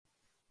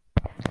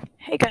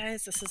Hey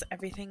guys, this is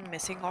Everything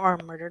Missing or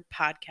Murdered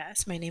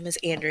podcast. My name is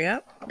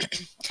Andrea.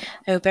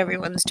 I hope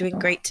everyone's doing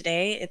great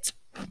today. It's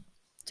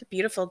a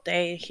beautiful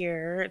day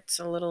here. It's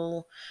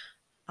not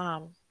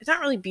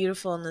really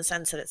beautiful in the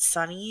sense that it's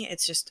sunny.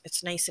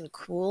 It's nice and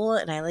cool,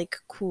 and I like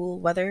cool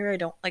weather. I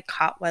don't like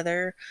hot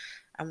weather.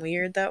 I'm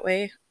weird that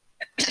way.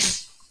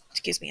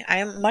 Excuse me. I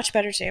am much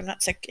better today. I'm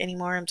not sick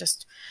anymore. I'm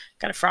just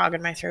got a frog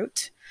in my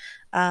throat.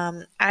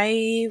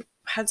 I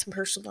had some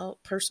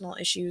personal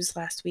issues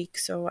last week,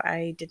 so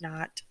I did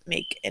not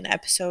make an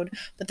episode.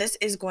 But this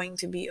is going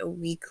to be a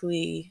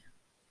weekly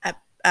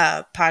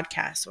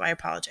podcast, so I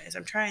apologize.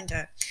 I'm trying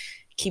to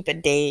keep a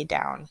day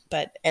down,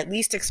 but at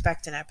least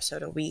expect an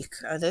episode a week.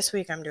 This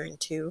week I'm doing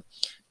two,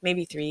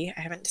 maybe three.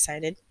 I haven't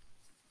decided.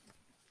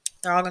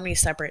 They're all going to be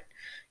separate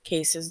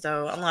cases,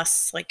 though,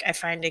 unless like I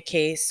find a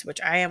case, which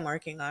I am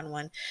working on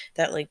one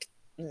that like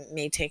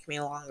may take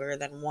me longer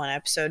than one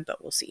episode,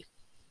 but we'll see.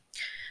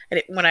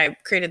 When I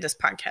created this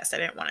podcast, I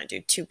didn't want to do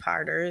two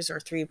parters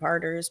or three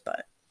parters,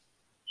 but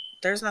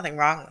there's nothing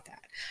wrong with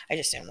that. I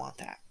just didn't want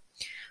that.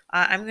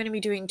 I'm going to be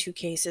doing two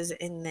cases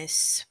in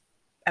this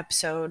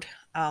episode.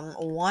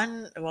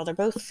 Well, they're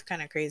both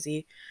kind of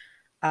crazy.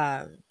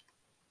 Um,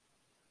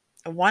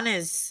 one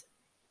is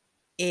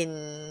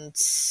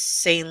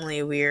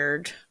insanely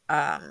weird.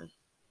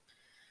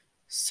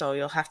 So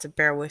you'll have to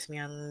bear with me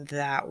on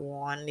that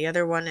one. The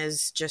other one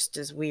is just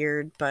as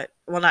weird, but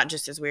well, not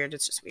just as weird.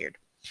 It's just weird.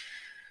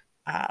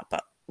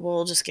 But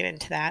we'll just get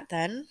into that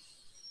then.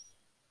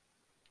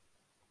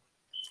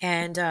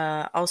 And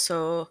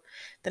also,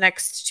 the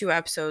next two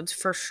episodes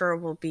for sure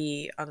will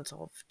be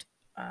unsolved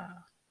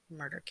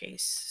murder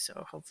case.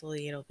 So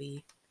hopefully it'll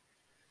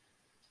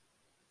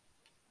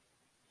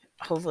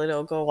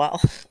go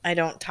well. I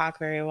don't talk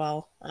very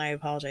well, and I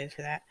apologize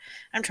for that.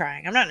 I'm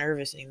trying. I'm not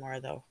nervous anymore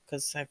though,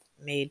 because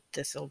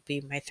this will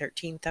be my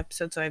 13th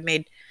episode, so I've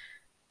made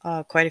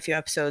quite a few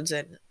episodes,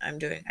 and I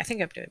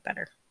think I'm doing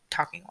better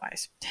talking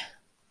wise.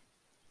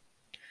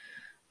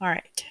 All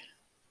right.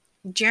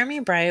 Jeremy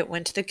Bright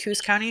went to the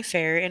Coos County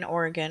Fair in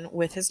Oregon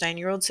with his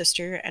 9-year-old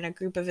sister and a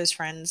group of his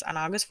friends on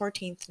August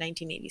 14th,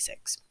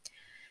 1986.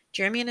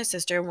 Jeremy and his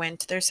sister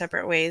went their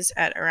separate ways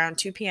at around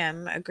 2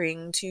 p.m.,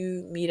 agreeing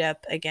to meet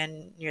up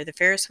again near the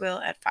Ferris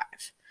wheel at 5.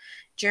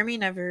 Jeremy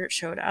never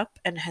showed up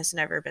and has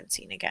never been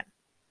seen again.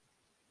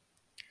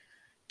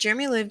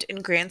 Jeremy lived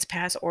in Grants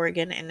Pass,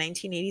 Oregon in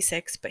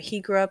 1986, but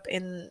he grew up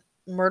in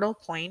Myrtle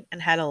Point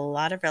and had a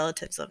lot of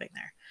relatives living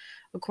there.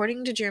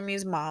 According to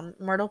Jeremy's mom,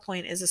 Myrtle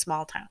Point is a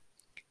small town.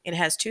 It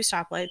has 2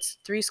 stoplights,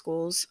 3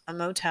 schools, a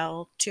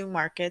motel, 2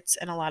 markets,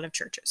 and a lot of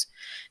churches.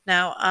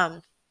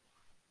 Now,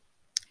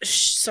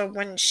 so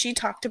when she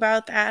talked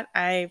about that,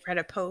 I read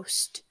a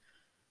post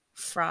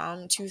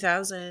from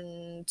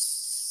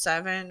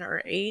 2007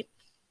 or 8.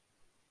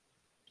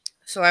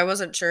 So I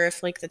wasn't sure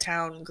if like the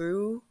town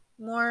grew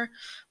more,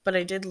 but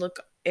I did look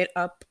it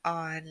up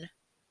on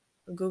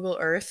Google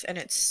Earth and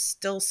it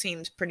still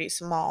seems pretty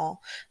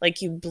small.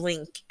 Like you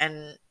blink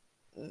and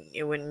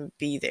it wouldn't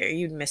be there.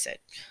 You'd miss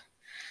it.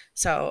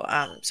 So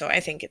I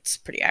think it's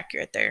pretty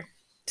accurate there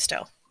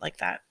still, like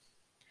that.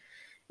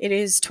 It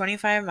is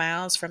 25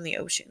 miles from the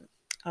ocean.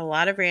 A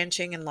lot of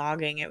ranching and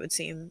logging, it would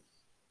seem.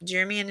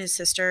 Jeremy and his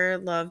sister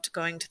loved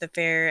going to the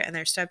fair, and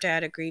their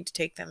stepdad agreed to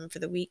take them for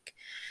the week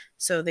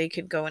so they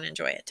could go and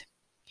enjoy it.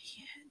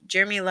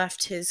 Jeremy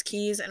left his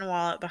keys and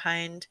wallet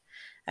behind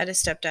at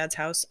his stepdad's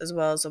house, as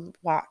well as a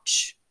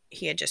watch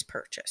he had just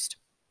purchased.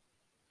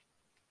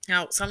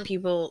 Now, some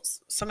accounts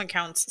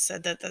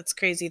said that that's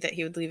crazy that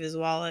he would leave his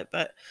wallet,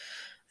 but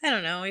I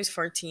don't know. He's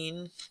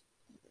 14.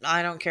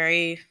 I don't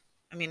carry,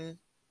 I mean,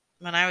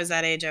 when I was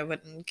that age, I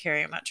wouldn't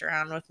carry much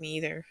around with me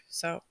either.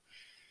 So,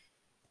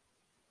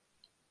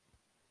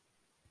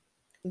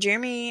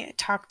 Jeremy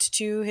talked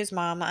to his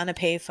mom on a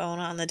payphone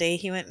on the day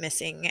he went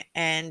missing,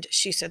 and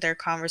she said their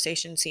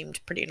conversation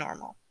seemed pretty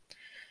normal.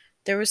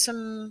 There was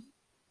some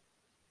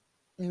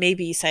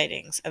maybe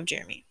sightings of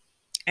Jeremy.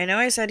 I know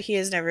I said he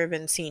has never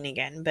been seen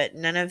again, but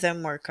none of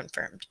them were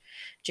confirmed.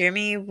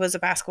 Jeremy was a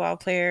basketball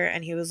player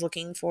and he was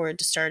looking forward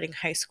to starting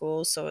high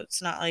school, so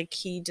it's not like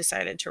he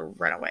decided to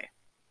run away.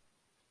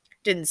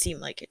 Didn't seem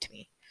like it to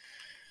me.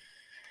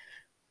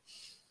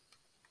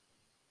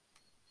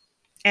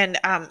 And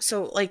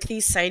so like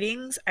these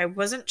sightings, I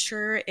wasn't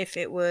sure if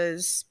it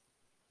was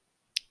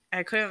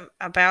I couldn't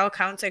by all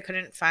accounts I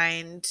couldn't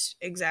find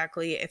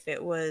exactly if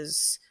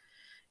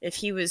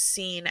he was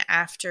seen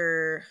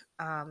after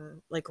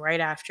like right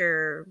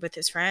after with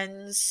his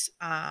friends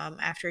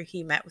after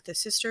he met with his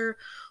sister,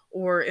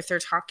 or if they're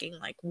talking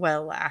like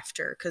well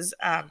after, because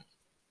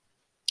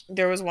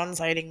there was one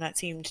sighting that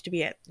seemed to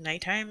be at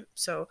nighttime,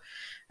 so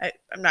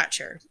I'm not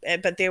sure.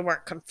 But they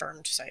weren't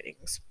confirmed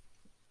sightings,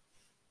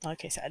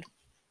 like I said.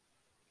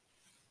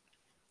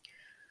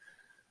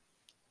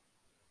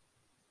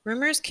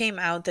 Rumors came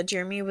out that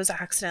Jeremy was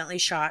accidentally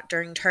shot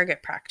during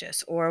target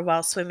practice or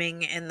while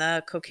swimming in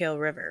the Coquille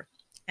River.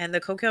 And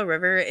the Coquille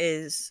River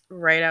is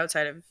right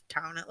outside of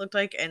town, it looked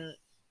like, and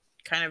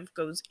kind of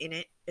goes in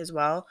it as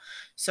well.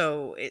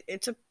 So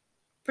it's a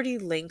pretty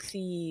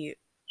lengthy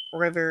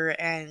River,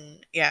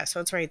 and yeah, so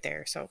it's right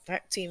there. So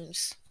that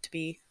seems to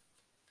be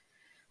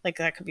like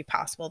that could be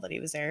possible that he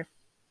was there.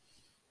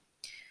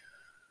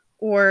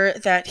 Or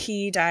that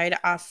he died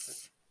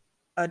off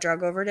a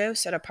drug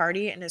overdose at a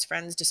party and his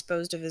friends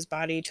disposed of his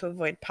body to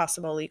avoid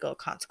possible legal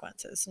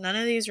consequences. None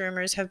of these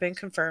rumors have been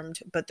confirmed,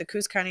 but the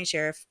Coos County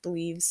Sheriff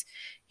believes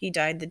he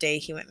died the day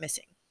he went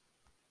missing.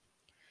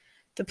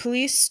 The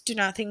police do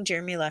not think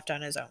Jeremy left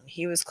on his own.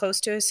 He was close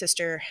to his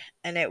sister,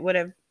 and it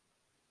wouldn't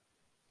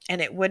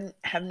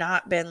have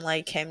not been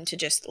like him to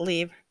just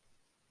leave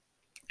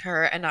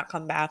her and not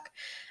come back,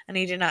 and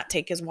he did not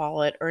take his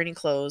wallet or any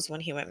clothes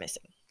when he went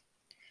missing.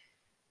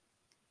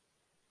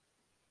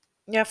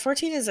 Yeah,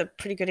 14 is a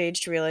pretty good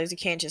age to realize you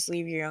can't just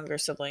leave your younger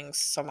siblings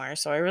somewhere,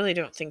 so I really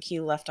don't think he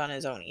left on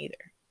his own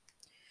either.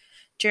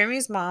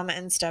 Jeremy's mom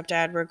and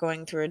stepdad were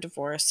going through a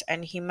divorce,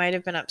 and he might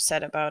have been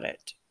upset about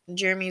it.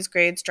 Jeremy's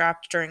grades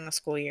dropped during the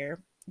school year.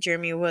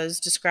 Jeremy was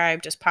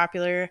described as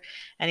popular,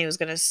 and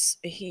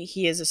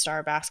he is a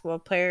star basketball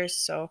player,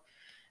 so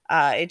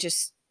it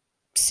just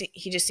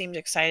he just seemed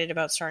excited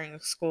about starting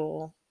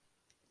school.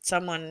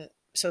 Someone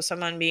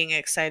being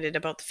excited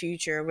about the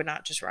future would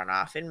not just run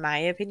off, in my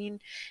opinion.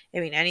 I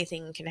mean,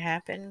 anything can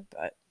happen,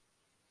 but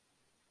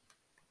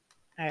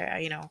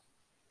I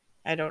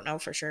don't know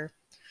for sure.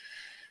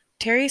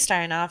 Terry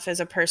Steinoff is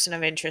a person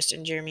of interest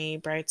in Jeremy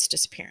Bright's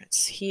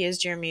disappearance. He is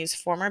Jeremy's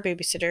former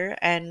babysitter,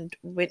 and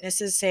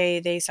witnesses say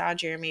they saw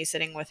Jeremy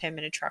sitting with him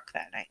in a truck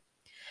that night.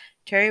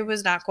 Terry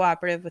was not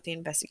cooperative with the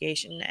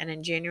investigation, and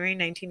in January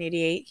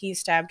 1988, he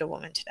stabbed a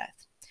woman to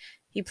death.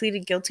 He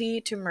pleaded guilty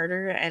to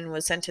murder and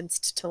was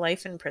sentenced to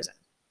life in prison.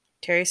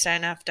 Terry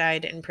Steinoff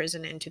died in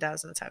prison in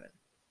 2007.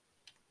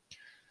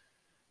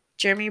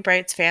 Jeremy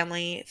Bright's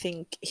family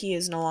think he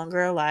is no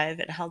longer alive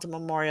and held a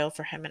memorial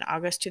for him in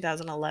August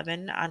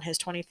 2011 on his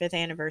 25th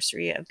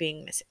anniversary of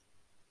being missing.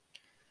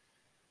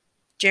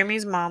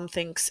 Jeremy's mom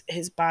thinks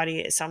his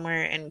body is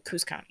somewhere in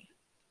Coos County.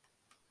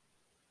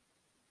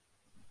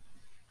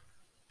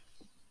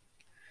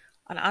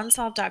 On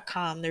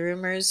Unsolved.com, the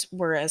rumors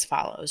were as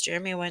follows.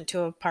 Jeremy went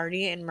to a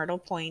party in Myrtle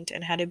Point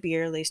and had a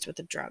beer laced with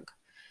a drug.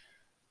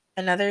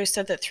 Another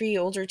said that 3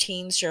 older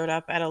teens showed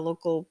up at a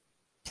local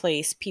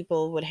place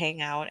people would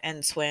hang out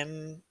and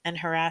swim and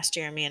harass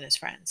Jeremy and his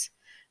friends.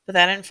 But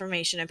that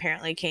information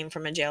apparently came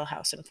from a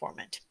jailhouse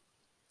informant.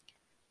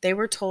 They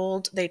were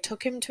told they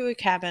took him to a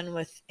cabin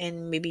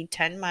within maybe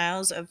 10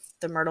 miles of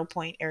the Myrtle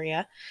Point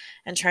area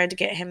and tried to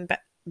get him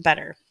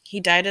better.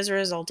 He died as a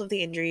result of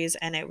the injuries,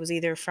 and it was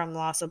either from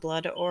loss of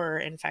blood or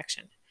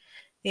infection.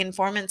 The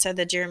informant said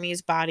that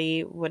Jeremy's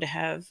body would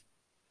have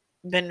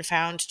been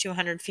found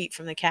 200 feet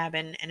from the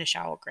cabin in a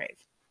shallow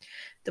grave.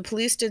 The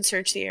police did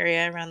search the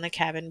area around the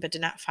cabin but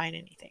did not find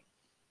anything.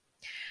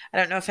 I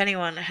don't know if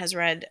anyone has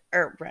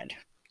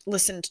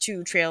listened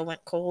to Trail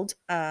Went Cold,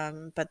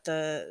 but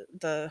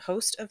the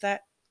host of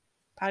that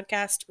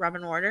podcast,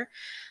 Robin Warder,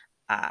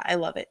 I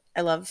love it.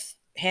 I love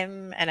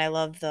him, and I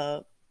love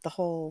the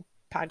whole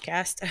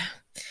podcast.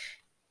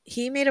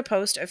 He made a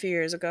post a few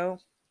years ago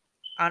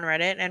on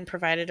Reddit and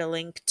provided a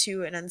link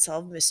to an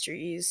Unsolved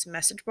Mysteries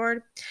message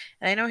board.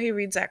 And I know he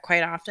reads that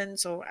quite often,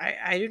 so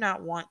I do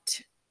not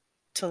want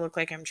to look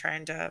like I'm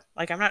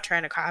not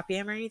trying to copy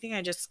him or anything.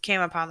 I just came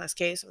upon this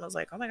case and was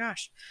like, oh my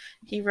gosh,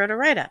 he wrote a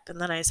write-up.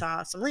 And then I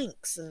saw some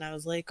links and I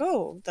was like,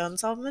 oh, the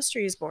Unsolved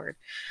Mysteries board.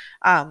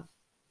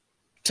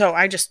 So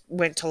I just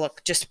went to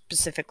look just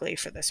specifically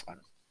for this one.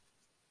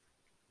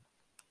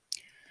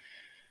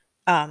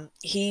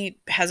 He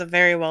has a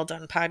very well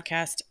done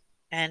podcast,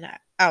 and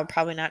I'll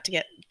probably not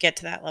to get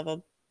to that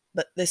level,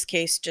 but this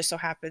case just so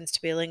happens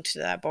to be linked to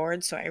that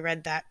board, so I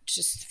read that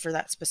just for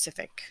that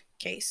specific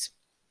case.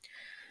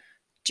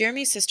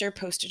 Jeremy's sister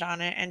posted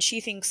on it, and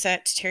she thinks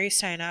that Terry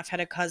Steinoff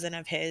had a cousin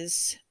of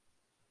his,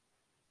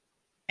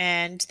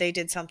 and they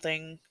did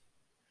something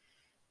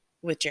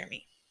with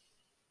Jeremy.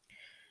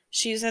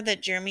 She said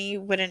that Jeremy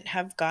wouldn't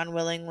have gone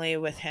willingly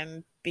with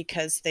him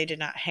because they did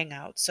not hang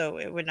out, so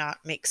it would not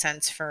make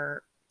sense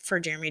for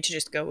Jeremy to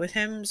just go with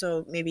him.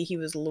 So maybe he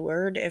was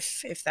lured,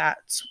 if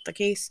that's the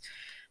case.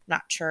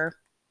 Not sure.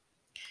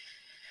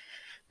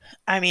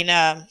 I mean,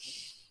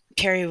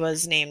 Terry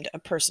was named a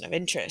person of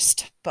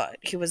interest, but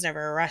he was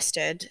never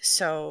arrested,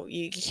 so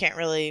you can't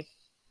really,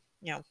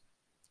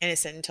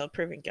 innocent until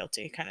proven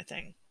guilty kind of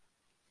thing.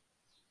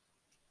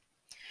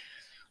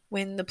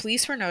 When the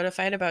police were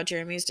notified about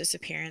Jeremy's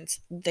disappearance,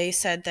 they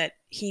said that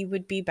he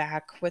would be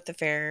back with the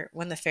fair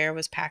when the fair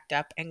was packed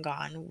up and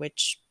gone,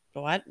 which,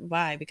 what?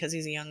 Why? Because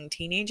he's a young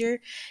teenager?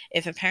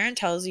 If a parent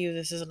tells you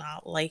this is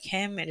not like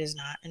him, it is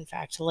not, in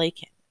fact,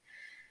 like him.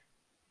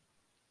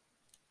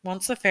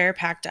 Once the fair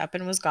packed up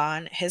and was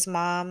gone, his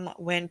mom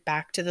went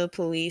back to the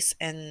police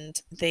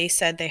and they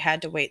said they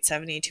had to wait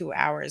 72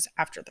 hours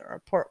after the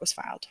report was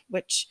filed,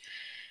 which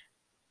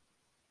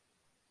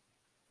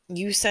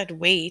you said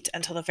wait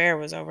until the fair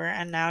was over,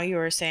 and now you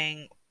are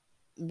saying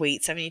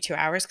wait 72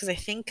 hours? Because I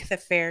think the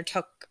fair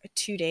took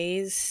 2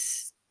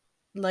 days.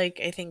 Like,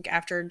 I think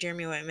after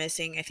Jeremy went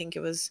missing, I think it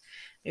was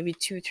maybe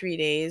 2-3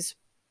 days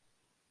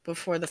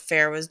before the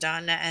fair was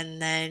done,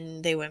 and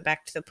then they went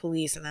back to the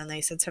police, and then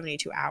they said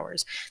 72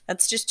 hours.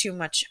 That's just too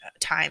much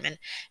time.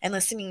 And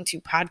listening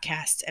to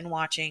podcasts and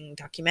watching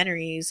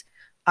documentaries,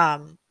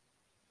 um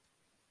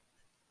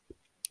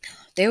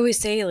they always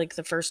say like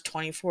the first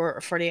 24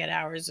 or 48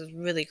 hours is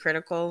really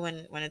critical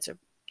when it's a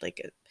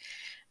like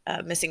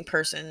missing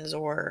persons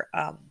or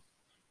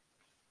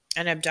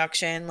an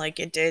abduction. Like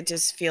it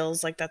just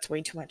feels like that's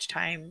way too much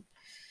time.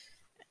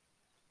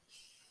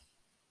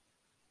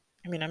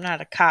 I mean, I'm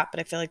not a cop, but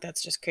I feel like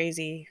that's just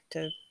crazy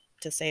to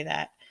say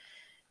that.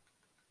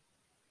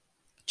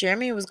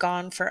 Jeremy was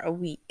gone for a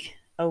week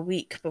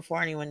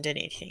before anyone did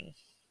anything.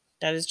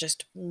 That is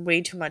just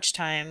way too much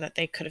time that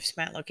they could have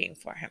spent looking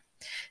for him.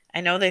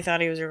 I know they thought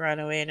he was a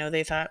runaway. I know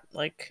they thought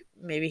like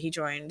maybe he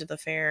joined the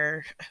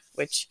fair,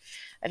 which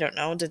I don't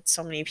know. Did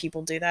so many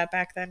people do that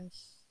back then?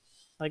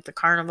 Like the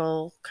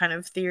carnival kind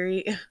of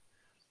theory.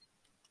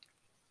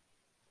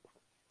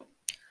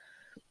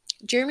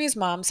 Jeremy's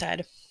mom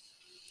said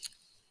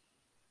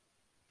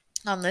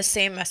on this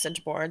same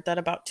message board that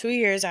about 2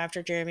 years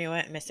after Jeremy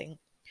went missing,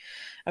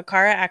 a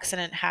car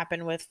accident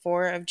happened with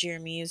four of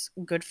Jeremy's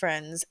good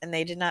friends and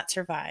they did not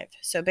survive.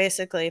 So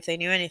basically, if they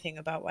knew anything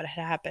about what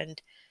had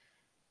happened,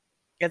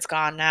 it's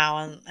gone now.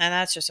 And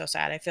that's just so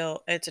sad. I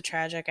feel it's a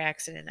tragic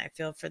accident. I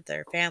feel for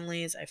their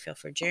families. I feel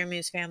for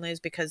Jeremy's families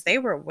because they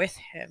were with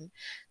him.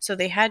 So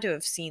they had to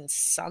have seen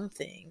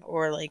something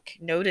or like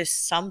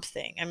noticed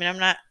something. I mean, I'm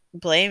not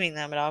blaming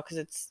them at all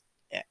because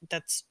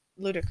that's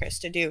ludicrous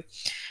to do.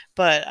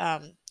 But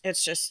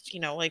it's just,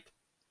 like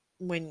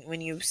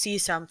when you see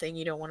something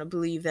you don't want to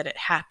believe that it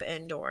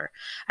happened, or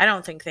I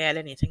don't think they had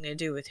anything to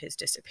do with his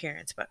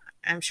disappearance, but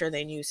I'm sure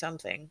they knew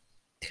something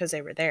because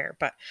they were there.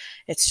 But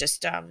it's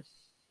just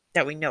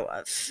that we know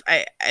of.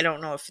 I don't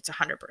know if it's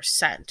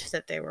 100%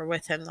 that they were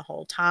with him the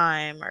whole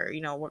time, or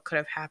what could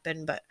have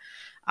happened, but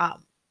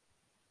um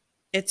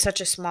it's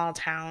such a small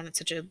town, it's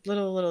such a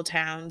little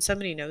town,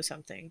 somebody knows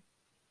something.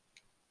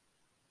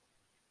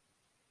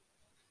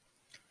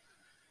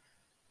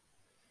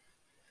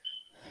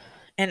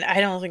 And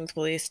I don't think the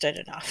police did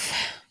enough.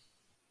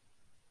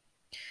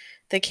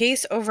 The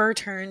case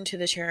overturned to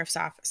the sheriff's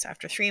office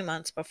after 3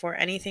 months before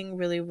anything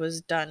really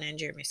was done in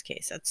Jeremy's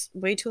case. That's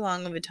way too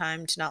long of a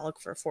time to not look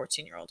for a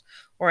 14-year-old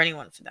or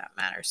anyone for that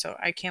matter. So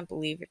I can't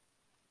believe it.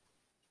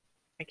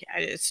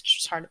 It's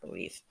just hard to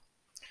believe.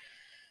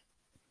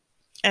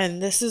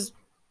 And this is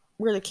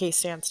where the case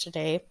stands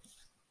today.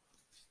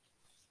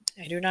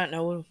 I do not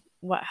know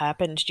what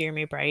happened to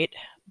Jeremy Bright,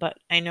 but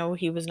I know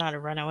he was not a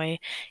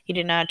runaway. He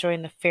did not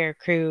join the fair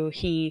crew.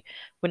 He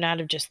would not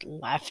have just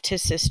left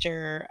his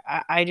sister.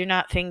 I do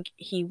not think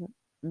he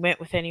went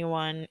with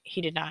anyone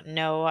he did not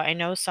know. I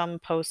know some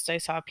posts I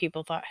saw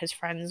people thought his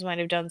friends might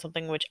have done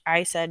something, which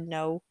I said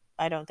no,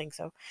 I don't think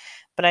so.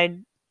 But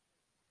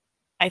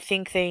I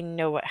think they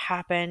know what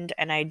happened,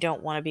 and I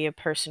don't want to be a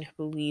person who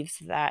believes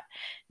that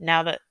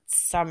now that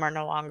some are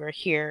no longer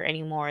here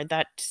anymore,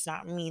 that does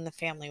not mean the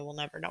family will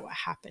never know what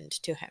happened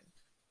to him.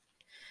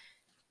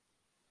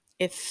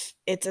 If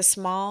it's as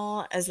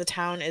small as the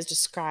town is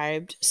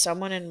described,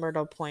 someone in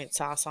Myrtle Point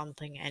saw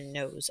something and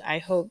knows. I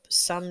hope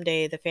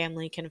someday the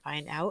family can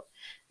find out.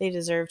 They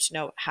deserve to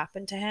know what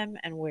happened to him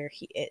and where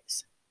he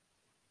is.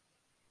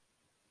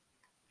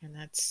 And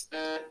that's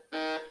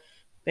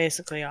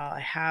basically all I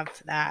have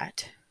for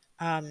that.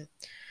 Um,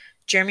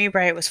 Jeremy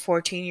Bright was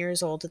 14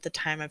 years old at the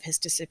time of his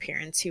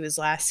disappearance. He was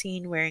last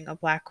seen wearing a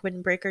black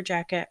windbreaker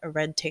jacket, a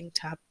red tank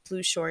top,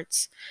 blue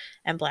shorts,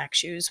 and black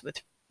shoes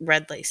with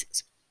red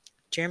laces.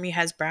 Jeremy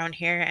has brown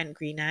hair and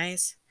green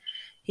eyes.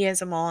 He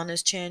has a mole on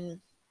his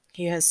chin.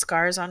 He has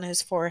scars on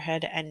his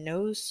forehead and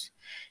nose.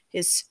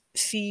 His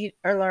feet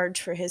are large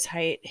for his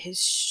height.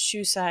 His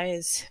shoe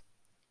size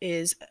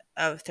is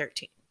of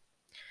 13.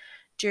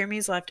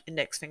 Jeremy's left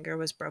index finger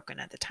was broken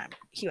at the time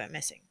he went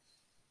missing.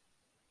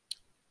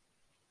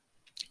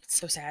 It's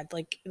so sad.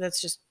 Like, that's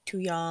just too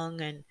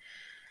young, and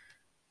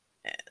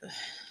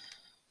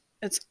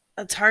it's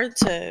hard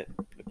to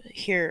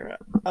hear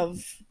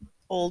of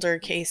older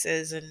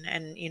cases and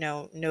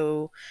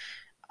no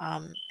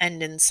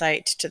end in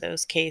sight to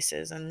those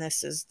cases, and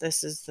this is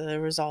the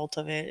result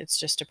of it. It's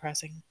just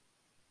depressing.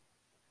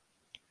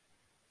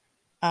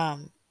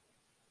 um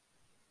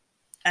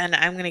and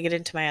I'm going to get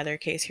into my other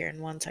case here in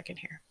 1 second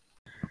here.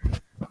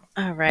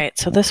 All right,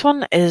 so this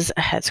one is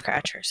a head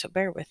scratcher, so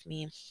bear with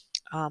me.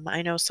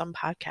 I know some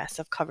podcasts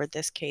have covered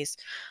this case.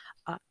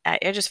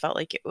 I just felt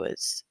like it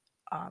was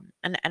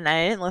and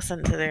I didn't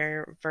listen to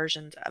their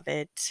versions of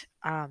it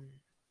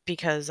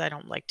because I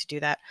don't like to do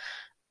that,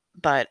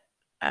 but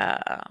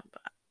uh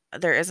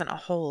there isn't a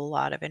whole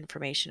lot of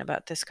information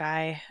about this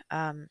guy.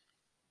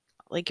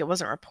 Like, it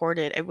wasn't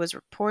reported. It was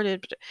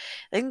reported, but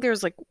I think there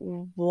was like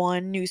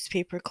one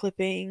newspaper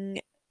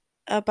clipping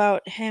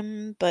about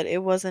him, but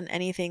it wasn't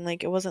anything,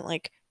 like, it wasn't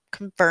like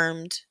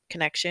confirmed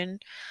connection.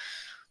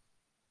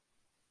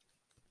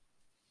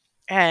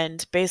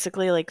 And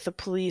basically, like, the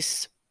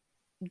police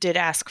did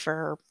ask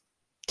for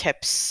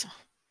tips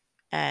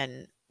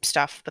and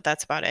stuff, but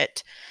that's about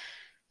it.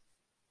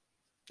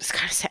 It's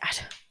kind of sad,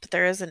 but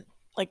there isn't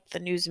like the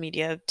news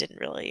media didn't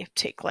really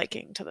take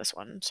liking to this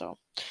one. So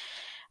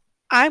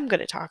I'm going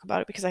to talk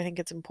about it because I think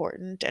it's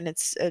important and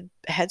it's a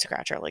head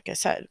scratcher, like I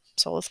said.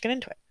 So let's get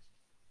into it.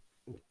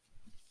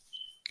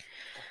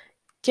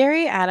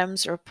 Gary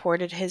Adams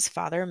reported his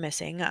father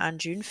missing on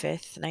June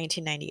 5th,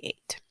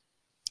 1998.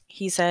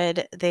 He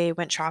said they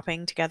went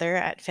shopping together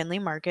at Findlay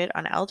Market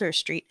on Elder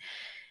Street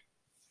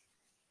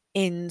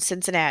in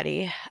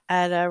Cincinnati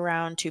at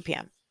around 2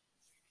 p.m.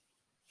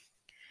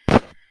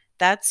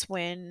 That's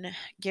when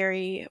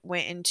Gary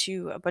went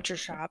into a butcher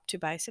shop to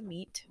buy some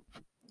meat.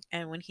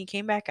 And when he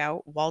came back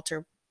out,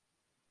 Walter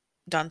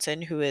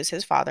Dunson, who is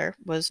his father,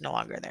 was no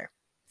longer there.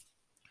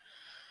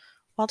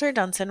 Walter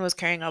Dunson was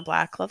carrying a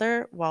black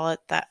leather wallet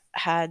that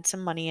had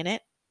some money in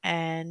it,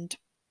 and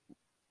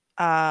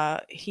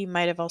he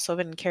might have also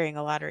been carrying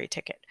a lottery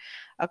ticket.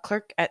 A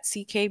clerk at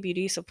CK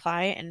Beauty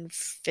Supply in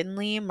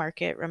Findlay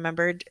Market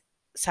remembered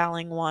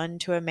selling one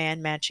to a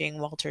man matching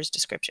Walter's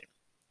description.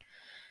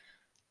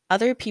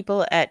 Other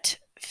people at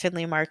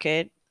Findlay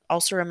Market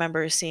also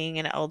remember seeing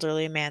an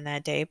elderly man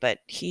that day, but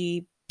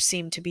he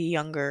seemed to be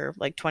younger,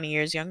 like 20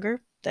 years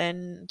younger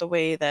than the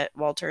way that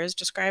Walter is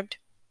described.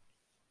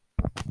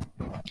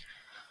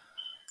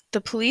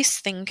 The police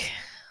think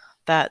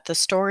that the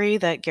story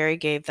that Gary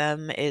gave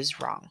them is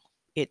wrong.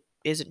 It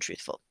isn't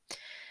truthful.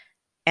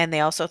 And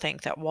they also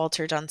think that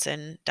Walter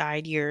Dunson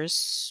died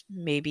years,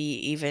 maybe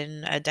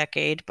even a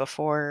decade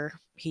before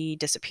he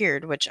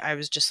disappeared, which I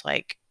was just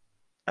like,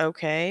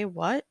 okay,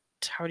 what?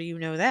 How do you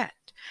know that?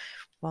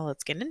 Well,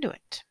 let's get into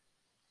it.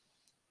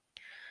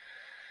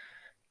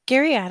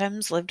 Gary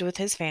Adams lived with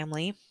his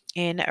family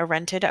in a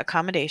rented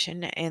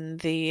accommodation in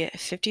the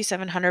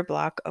 5700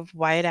 block of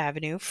Wyatt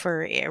Avenue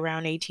for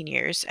around 18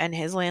 years, and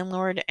his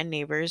landlord and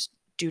neighbors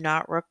do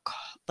not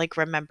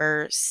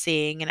remember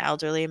seeing an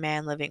elderly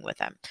man living with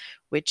them,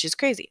 which is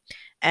crazy.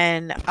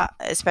 And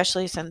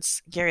especially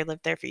since Gary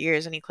lived there for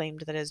years and he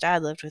claimed that his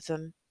dad lived with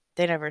him,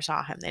 they never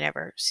saw him. They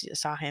never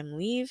saw him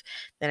leave.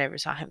 They never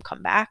saw him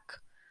come back.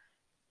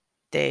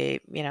 That's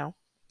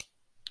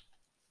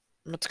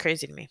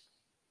crazy to me.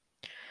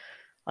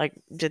 Like,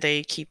 did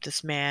they keep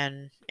this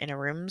man in a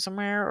room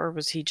somewhere, or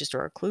was he just a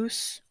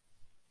recluse?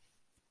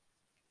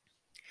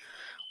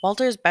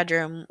 Walter's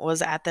bedroom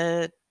was at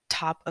the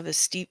top of a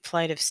steep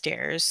flight of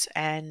stairs,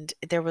 and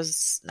there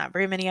was not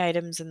very many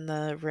items in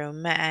the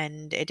room,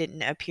 and it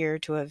didn't appear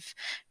to have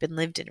been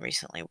lived in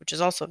recently, which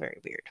is also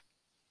very weird.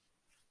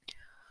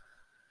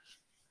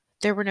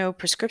 There were no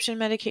prescription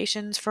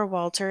medications for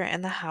Walter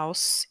in the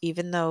house,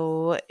 even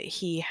though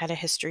he had a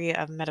history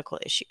of medical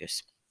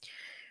issues.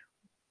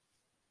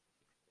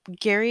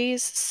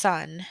 Gary's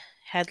son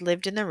had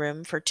lived in the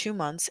room for 2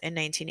 months in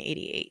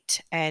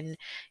 1988, and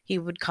he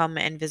would come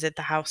and visit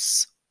the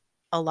house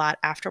a lot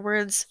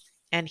afterwards.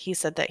 And he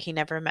said that he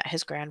never met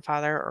his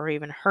grandfather or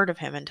even heard of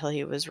him until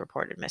he was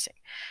reported missing,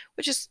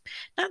 which is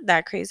not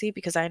that crazy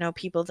because I know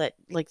people that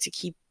like to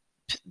keep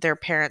their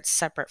parents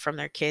separate from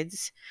their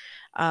kids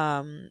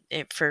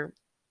for,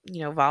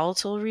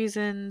 volatile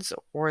reasons,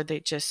 or they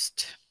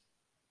just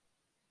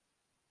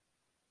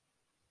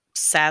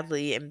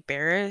sadly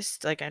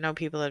embarrassed. Like I know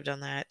people have done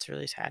that. It's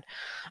really sad.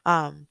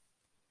 Um,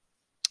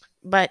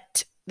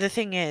 but the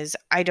thing is,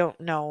 I don't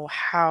know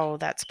how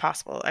that's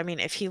possible. I mean,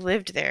 if he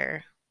lived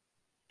there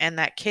and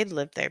that kid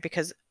lived there,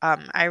 because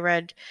I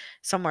read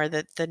somewhere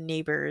that the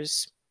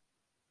neighbors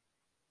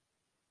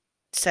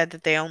said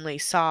that they only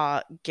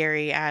saw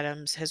Gary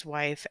Adams, his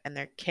wife, and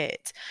their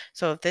kids.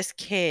 So if this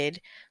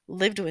kid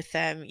lived with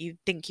them, you'd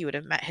think he would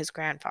have met his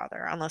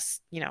grandfather, unless,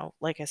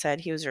 like I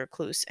said, he was a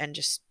recluse and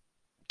just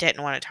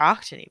didn't want to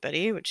talk to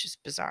anybody, which is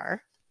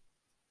bizarre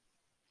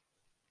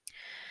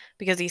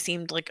because he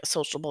seemed like a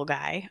sociable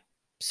guy.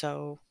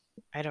 So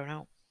I don't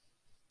know.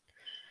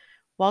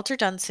 Walter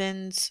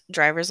Dunson's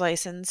driver's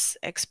license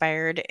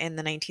expired in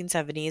the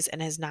 1970s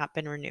and has not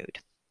been renewed.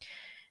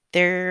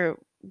 There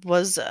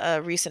was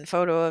a recent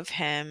photo of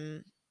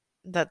him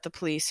that the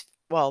police,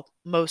 well,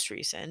 most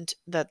recent,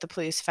 that the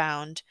police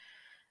found,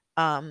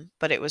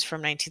 but it was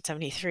from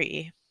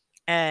 1973.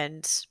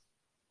 And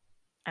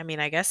I mean,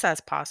 I guess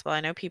that's possible.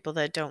 I know people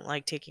that don't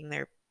like getting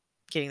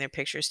their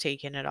pictures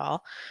taken at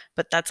all,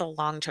 but that's a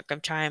long chunk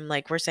of time.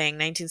 Like we're saying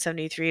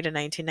 1973 to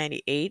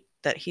 1998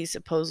 that he's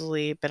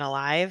supposedly been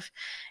alive.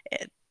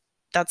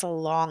 That's a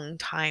long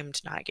time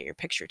to not get your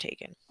picture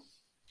taken.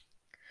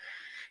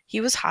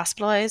 He was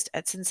hospitalized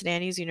at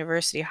Cincinnati's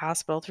University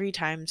Hospital 3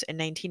 times in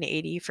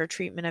 1980 for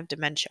treatment of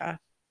dementia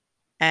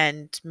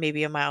and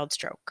maybe a mild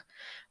stroke,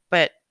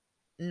 but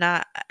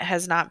not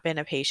has not been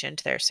a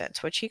patient there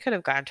since, which he could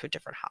have gone to a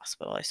different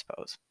hospital, I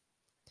suppose.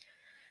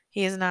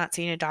 He has not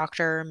seen a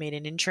doctor, made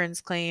an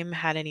insurance claim,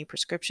 had any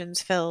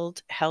prescriptions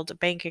filled, held a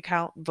bank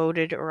account,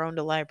 voted, or owned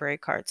a library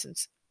card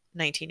since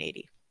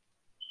 1980.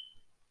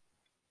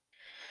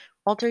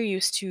 Walter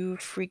used to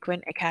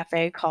frequent a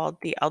cafe called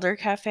the Elder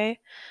Cafe,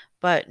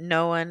 but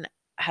no one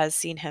has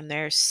seen him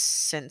there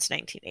since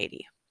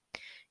 1980.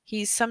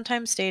 He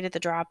sometimes stayed at the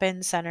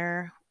Drop-In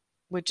Center,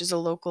 which is a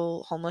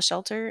local homeless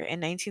shelter, in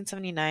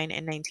 1979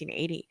 and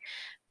 1980,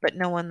 but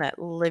no one that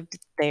lived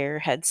there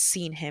had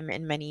seen him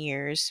in many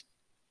years.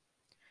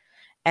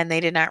 And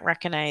they did not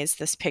recognize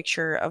this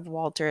picture of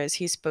Walter as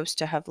he's supposed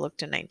to have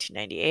looked in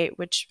 1998,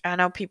 which I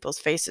know people's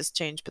faces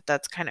change, but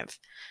that's kind of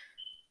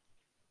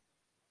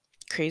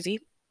crazy.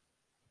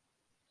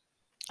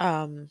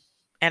 Um,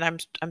 and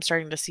I'm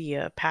starting to see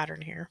a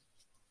pattern here.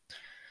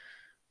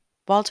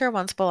 Walter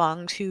once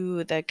belonged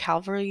to the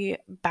Calvary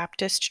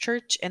Baptist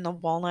Church in the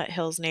Walnut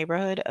Hills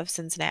neighborhood of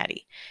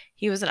Cincinnati.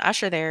 He was an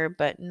usher there,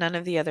 but none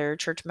of the other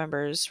church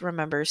members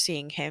remember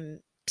seeing him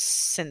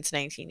since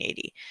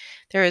 1980.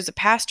 There was a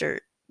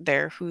pastor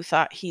there who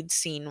thought he'd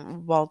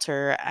seen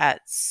Walter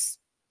at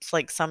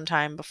like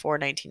sometime before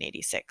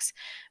 1986,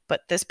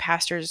 but this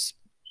pastor's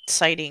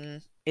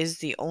sighting is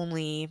the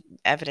only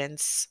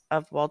evidence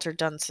of Walter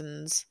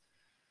Dunson's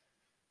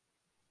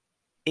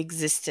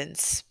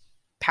existence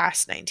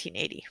past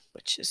 1980,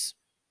 which is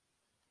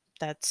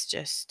that's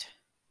just,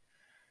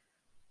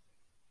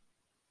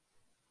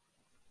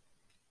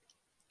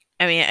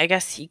 I mean, I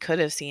guess he could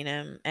have seen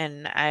him,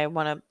 and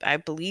I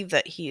believe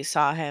that he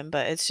saw him,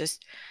 but it's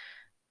just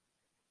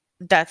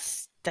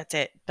that's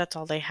it. That's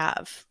all they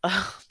have.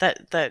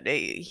 That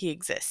he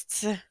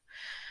exists.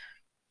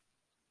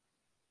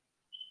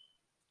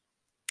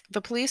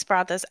 The police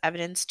brought this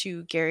evidence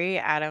to Gary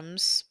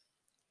Adams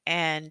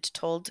and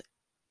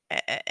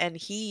and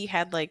he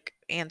had like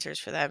answers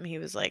for them. He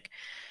was like,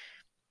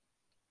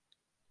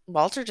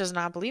 Walter does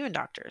not believe in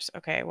doctors.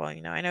 Okay, well,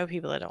 I know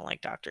people that don't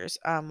like doctors.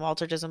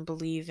 Walter doesn't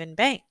believe in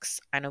banks.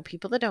 I know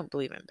people that don't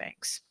believe in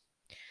banks.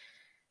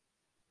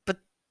 But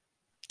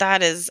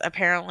that is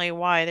apparently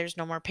why there's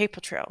no more paper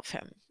trail of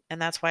him.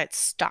 And that's why it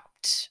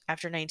stopped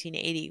after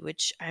 1980,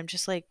 which I'm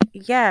just like,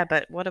 yeah,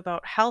 but what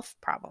about health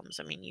problems?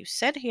 I mean, you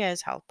said he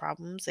has health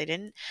problems. They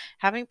didn't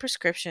have any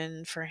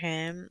prescription for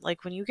him.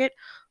 Like, when you get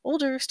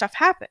older, stuff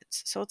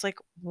happens. So it's like,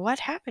 what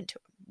happened to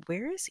him?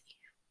 Where is he?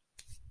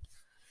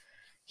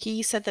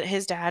 He said that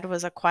his dad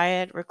was a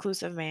quiet,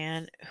 reclusive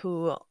man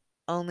who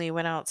only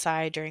went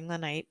outside during the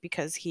night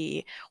because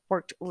he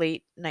worked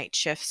late night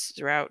shifts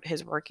throughout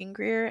his working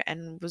career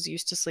and was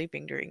used to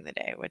sleeping during the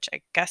day, which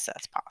I guess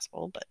that's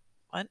possible, but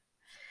what?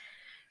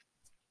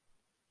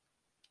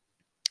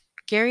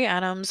 Gary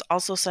Adams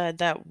also said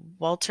that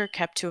Walter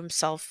kept to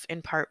himself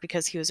in part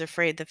because he was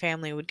afraid the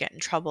family would get in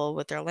trouble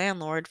with their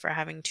landlord for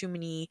having too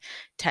many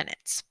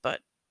tenants. But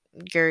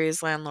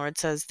Gary's landlord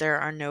says there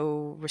are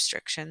no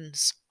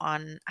restrictions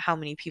on how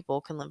many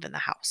people can live in the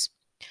house.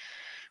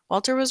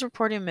 Walter was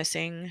reported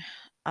missing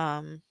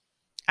um,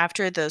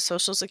 after the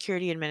Social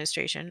Security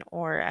Administration,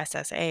 or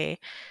SSA,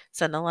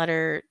 sent a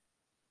letter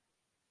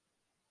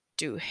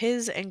to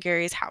his and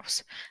Gary's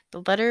house.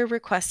 The letter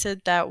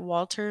requested that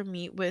Walter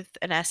meet with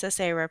an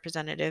SSA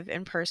representative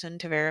in person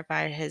to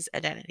verify his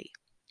identity.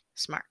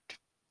 Smart.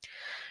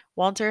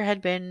 Walter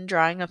had been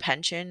drawing a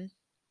pension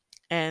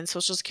and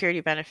Social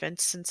Security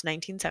benefits since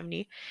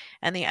 1970,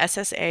 and the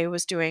SSA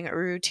was doing a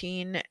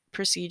routine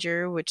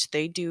procedure which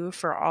they do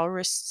for all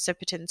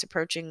recipients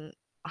approaching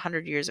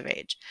 100 years of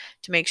age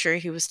to make sure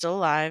he was still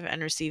alive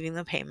and receiving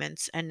the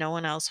payments, and no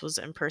one else was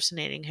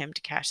impersonating him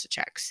to cash the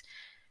checks.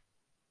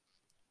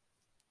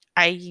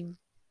 I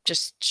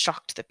just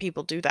shocked that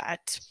people do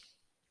that.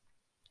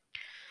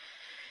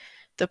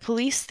 The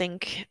police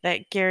think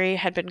that Gary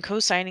had been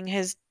co-signing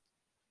his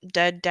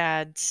dead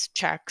dad's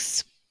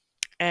checks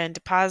and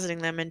depositing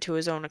them into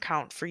his own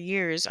account for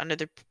years under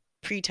the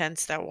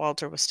pretense that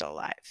Walter was still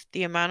alive.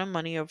 The amount of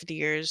money over the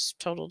years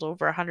totaled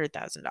over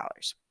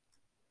 $100,000.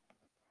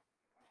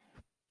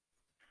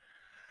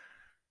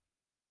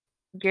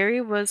 Gary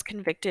was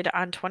convicted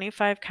on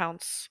 25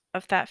 counts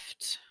of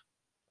theft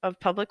of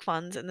public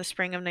funds in the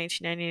spring of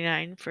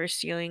 1999 for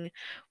stealing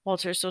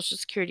Walter's Social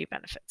Security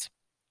benefits.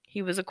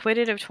 He was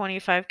acquitted of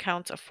 25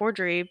 counts of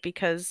forgery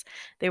because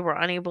they were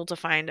unable to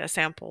find a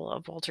sample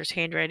of Walter's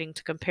handwriting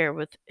to compare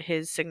with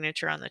his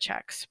signature on the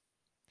checks.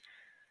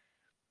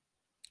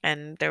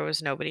 And there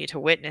was nobody to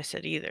witness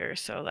it either,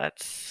 so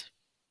that's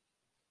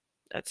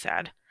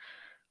sad.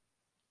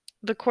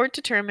 The court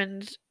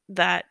determined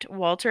that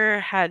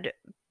Walter had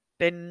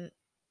been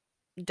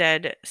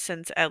dead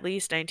since at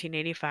least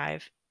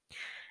 1985,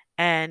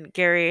 and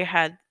Gary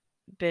had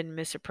been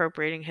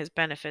misappropriating his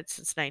benefits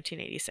since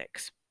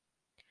 1986.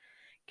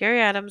 Gary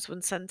Adams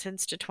was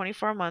sentenced to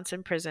 24 months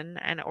in prison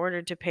and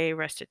ordered to pay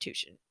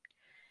restitution.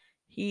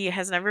 He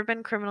has never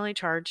been criminally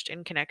charged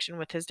in connection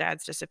with his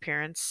dad's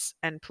disappearance,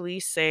 and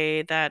police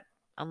say that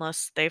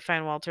unless they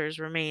find Walter's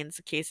remains,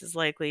 the case is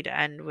likely to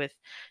end with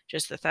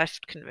just the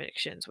theft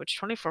convictions, which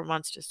 24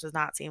 months just does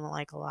not seem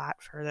like a lot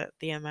for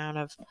the amount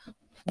of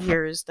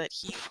years that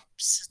he,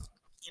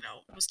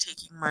 was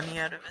taking money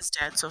out of his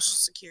dad's Social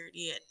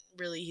Security, and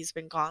really he's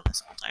been gone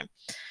this whole time.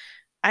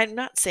 I'm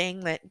not saying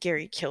that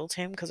Gary killed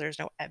him because there's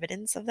no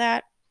evidence of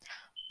that,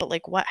 but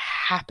like, what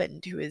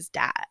happened to his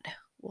dad?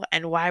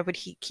 And why would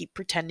he keep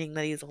pretending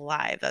that he's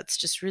alive? That's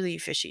just really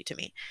fishy to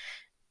me.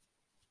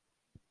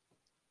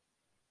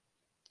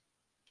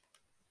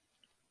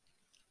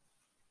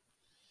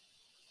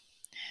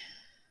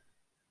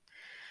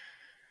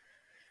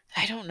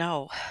 I don't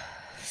know.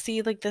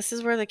 see, like, this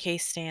is where the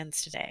case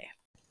stands today.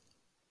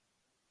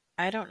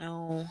 I don't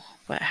know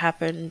what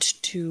happened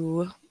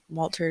to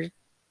Walter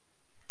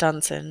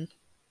Dunson,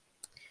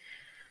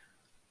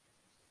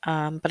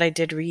 but I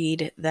did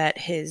read that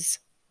his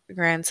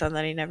grandson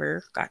that he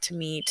never got to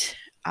meet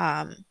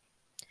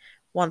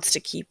wants to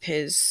keep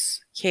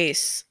his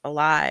case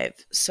alive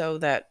so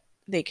that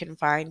they can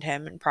find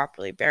him and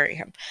properly bury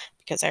him.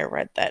 Because I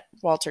read that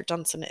Walter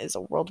Dunson is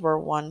a World War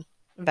I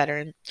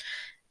veteran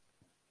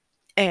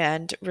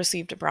and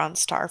received a Bronze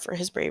Star for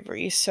his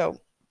bravery. So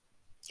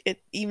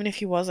even if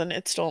he wasn't,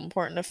 it's still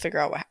important to figure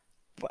out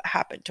what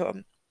happened to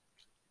him.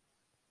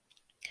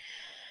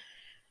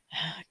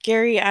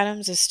 Gary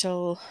Adams is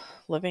still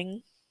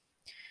living,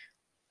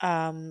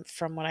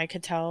 from what I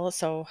could tell.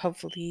 So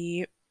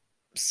hopefully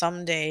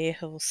someday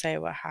he'll say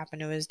what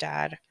happened to his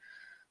dad.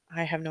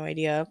 I have no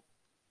idea.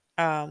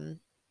 Um,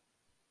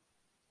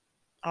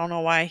 I don't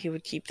know why he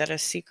would keep that a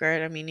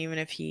secret. I mean, even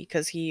if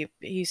because he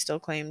still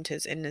claimed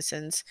his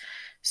innocence.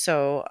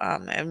 So,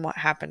 and what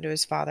happened to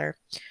his father.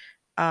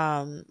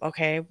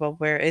 Okay, well,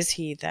 where is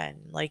he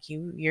then? Like,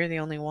 you're the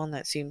only one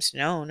that seems to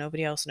know.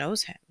 Nobody else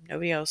knows him.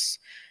 Nobody else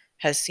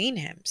has seen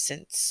him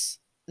since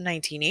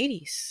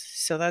 1980s.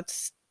 So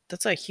that's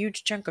a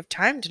huge chunk of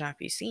time to not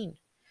be seen.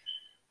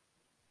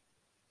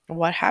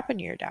 What happened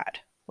to your dad?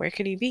 Where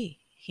could he be?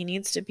 He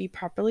needs to be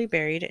properly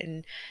buried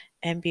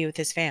and be with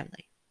his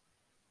family.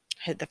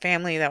 The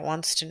family that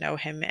wants to know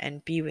him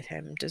and be with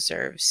him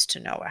deserves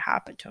to know what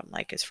happened to him.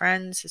 Like his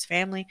friends, his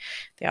family,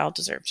 they all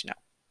deserve to know.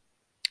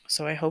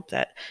 So I hope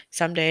that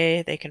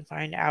someday they can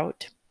find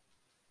out.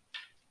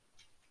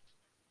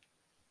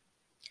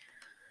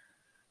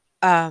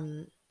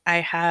 I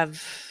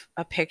have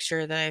a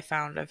picture that I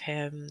found of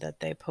him that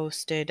they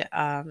posted.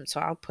 So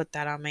I'll put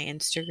that on my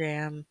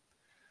Instagram.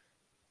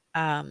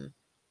 Um,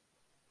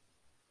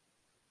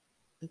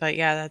 but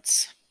yeah,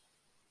 that's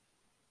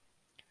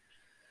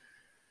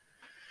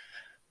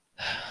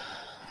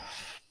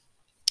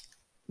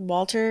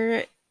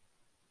Walter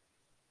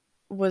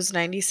was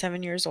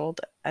 97 years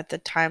old at the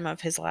time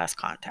of his last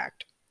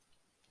contact.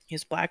 He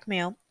was black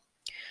male,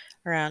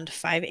 around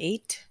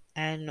 5'8",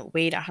 and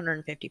weighed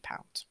 150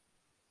 pounds.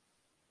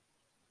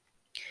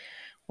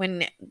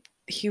 When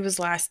he was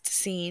last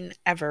seen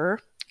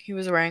ever, he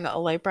was wearing a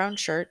light brown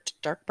shirt,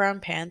 dark brown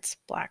pants,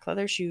 black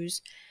leather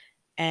shoes,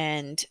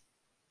 and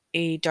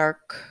a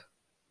dark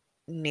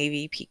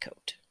navy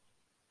peacoat.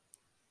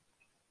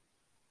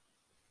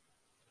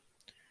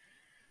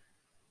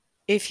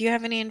 If you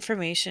have any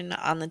information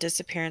on the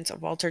disappearance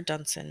of Walter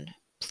Dunson,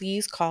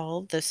 please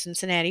call the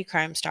Cincinnati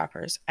Crime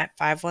Stoppers at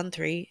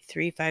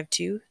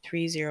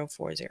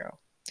 513-352-3040.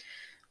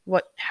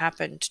 What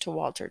happened to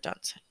Walter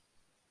Dunson?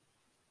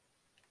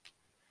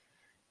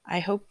 I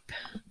hope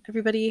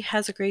everybody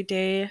has a great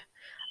day.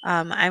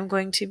 I'm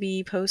going to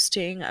be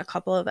posting a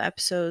couple of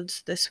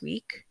episodes this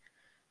week,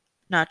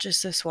 not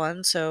just this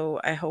one.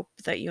 So I hope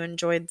that you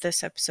enjoyed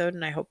this episode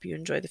and I hope you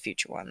enjoy the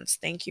future ones.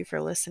 Thank you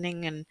for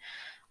listening, and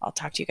I'll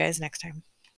talk to you guys next time.